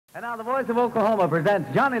And now the voice of Oklahoma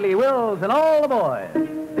presents Johnnie Lee Wills and all the boys.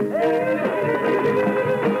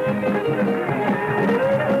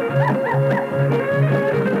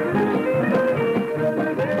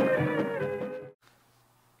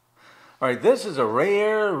 All right, this is a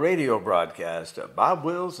rare radio broadcast of Bob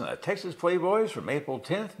Wills and the Texas Playboys from April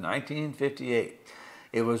 10th, 1958.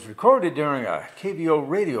 It was recorded during a KVOO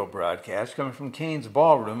radio broadcast coming from Cain's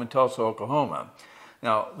Ballroom in Tulsa, Oklahoma.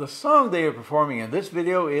 Now, the song they are performing in this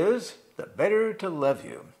video is "The Better to Love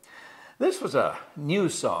You." This was a new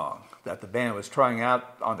song that the band was trying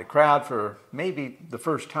out on the crowd for maybe the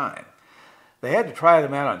first time. They had to try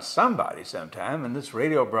them out on somebody sometime, and this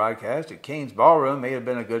radio broadcast at Cain's Ballroom may have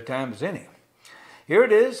been a good time as any. Here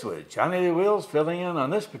it is with Johnnie Lee Wills filling in on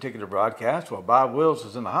this particular broadcast while Bob Wills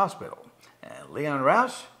is in the hospital, and Leon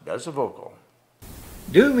Rausch does the vocal.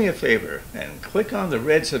 Do me a favor and click on the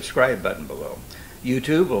red subscribe button below.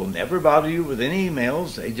 YouTube will never bother you with any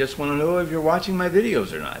emails. They just want to know if you're watching my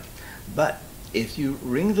videos or not. But if you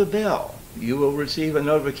ring the bell, you will receive a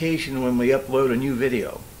notification when we upload a new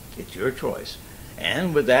video. It's your choice.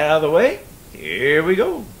 And with that out of the way, here we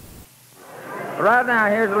go. Right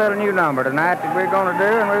now, here's a little new number tonight that we're going to do,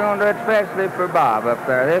 and we're going to do it especially for Bob up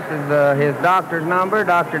there. This is his doctor's number,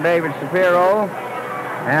 Dr. David Shapiro.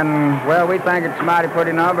 And, well, we think it's a mighty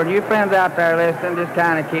pretty number. And you friends out there listening, just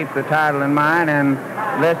kind of keep the title in mind and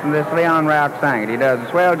listen to this Leon Rausch sing it. He does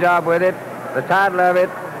a swell job with it. The title of it,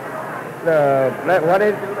 what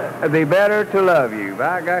is it? "Be Better to Love You."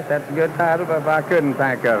 By gosh, that's a good title, but I couldn't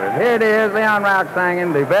think of it. Here it is, Leon Rausch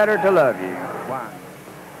singing "Be Better to Love You." One.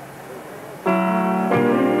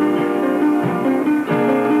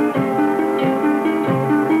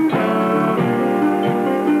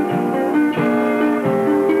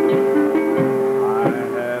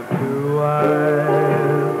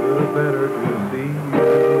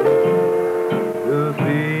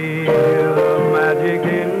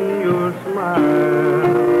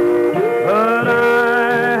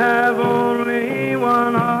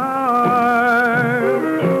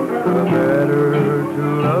 Better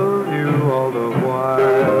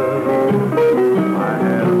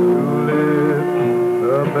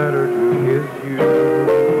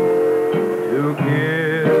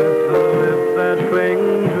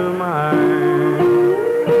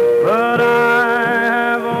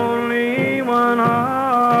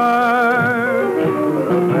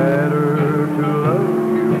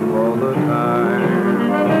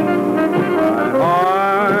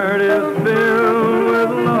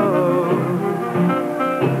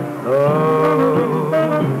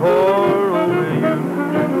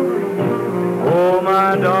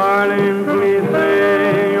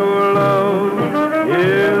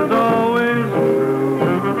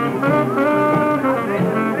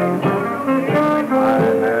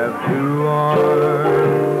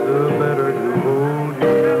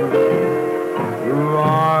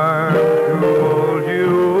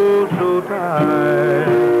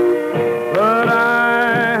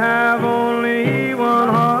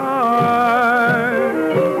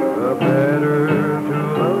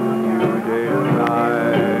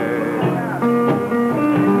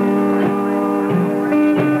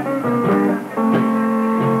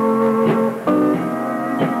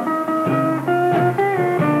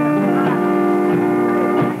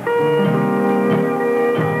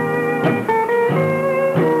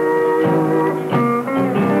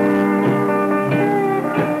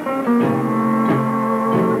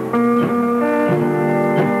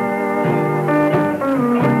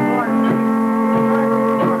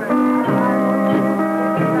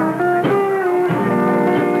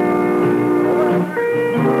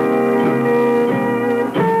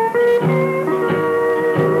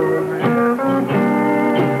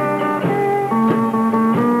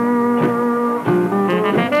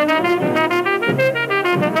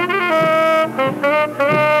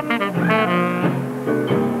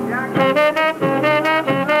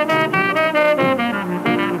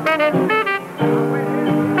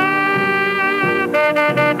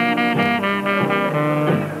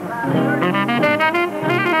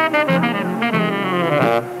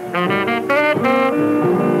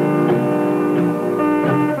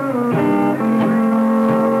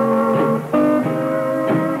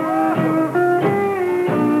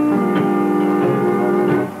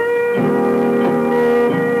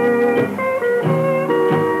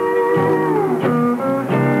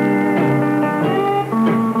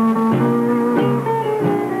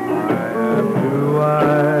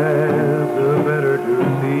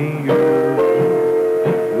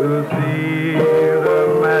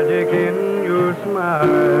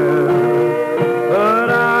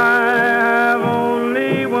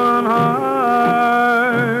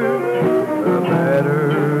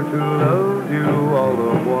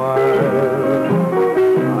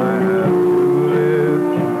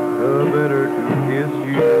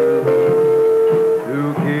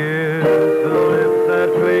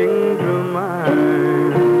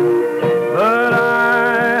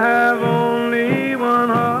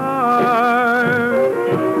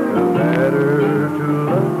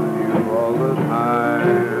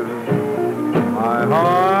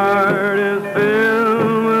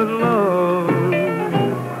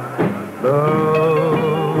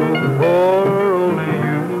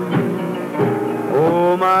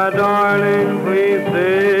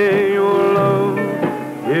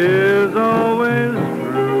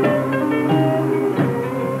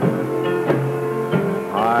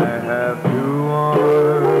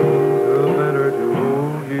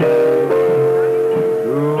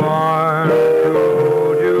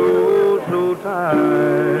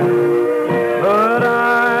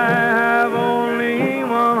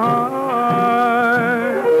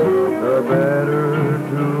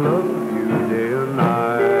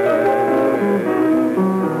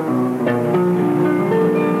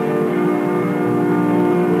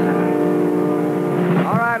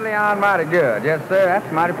mighty good. Yes, sir. That's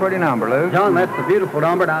a mighty pretty number, Lou. John, that's a beautiful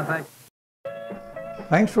number, and I think.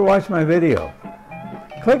 Thanks for watching my video.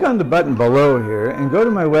 Click on the button below here and go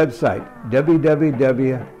to my website,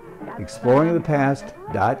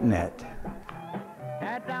 www.exploringthepast.net.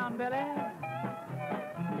 Head down, Billy.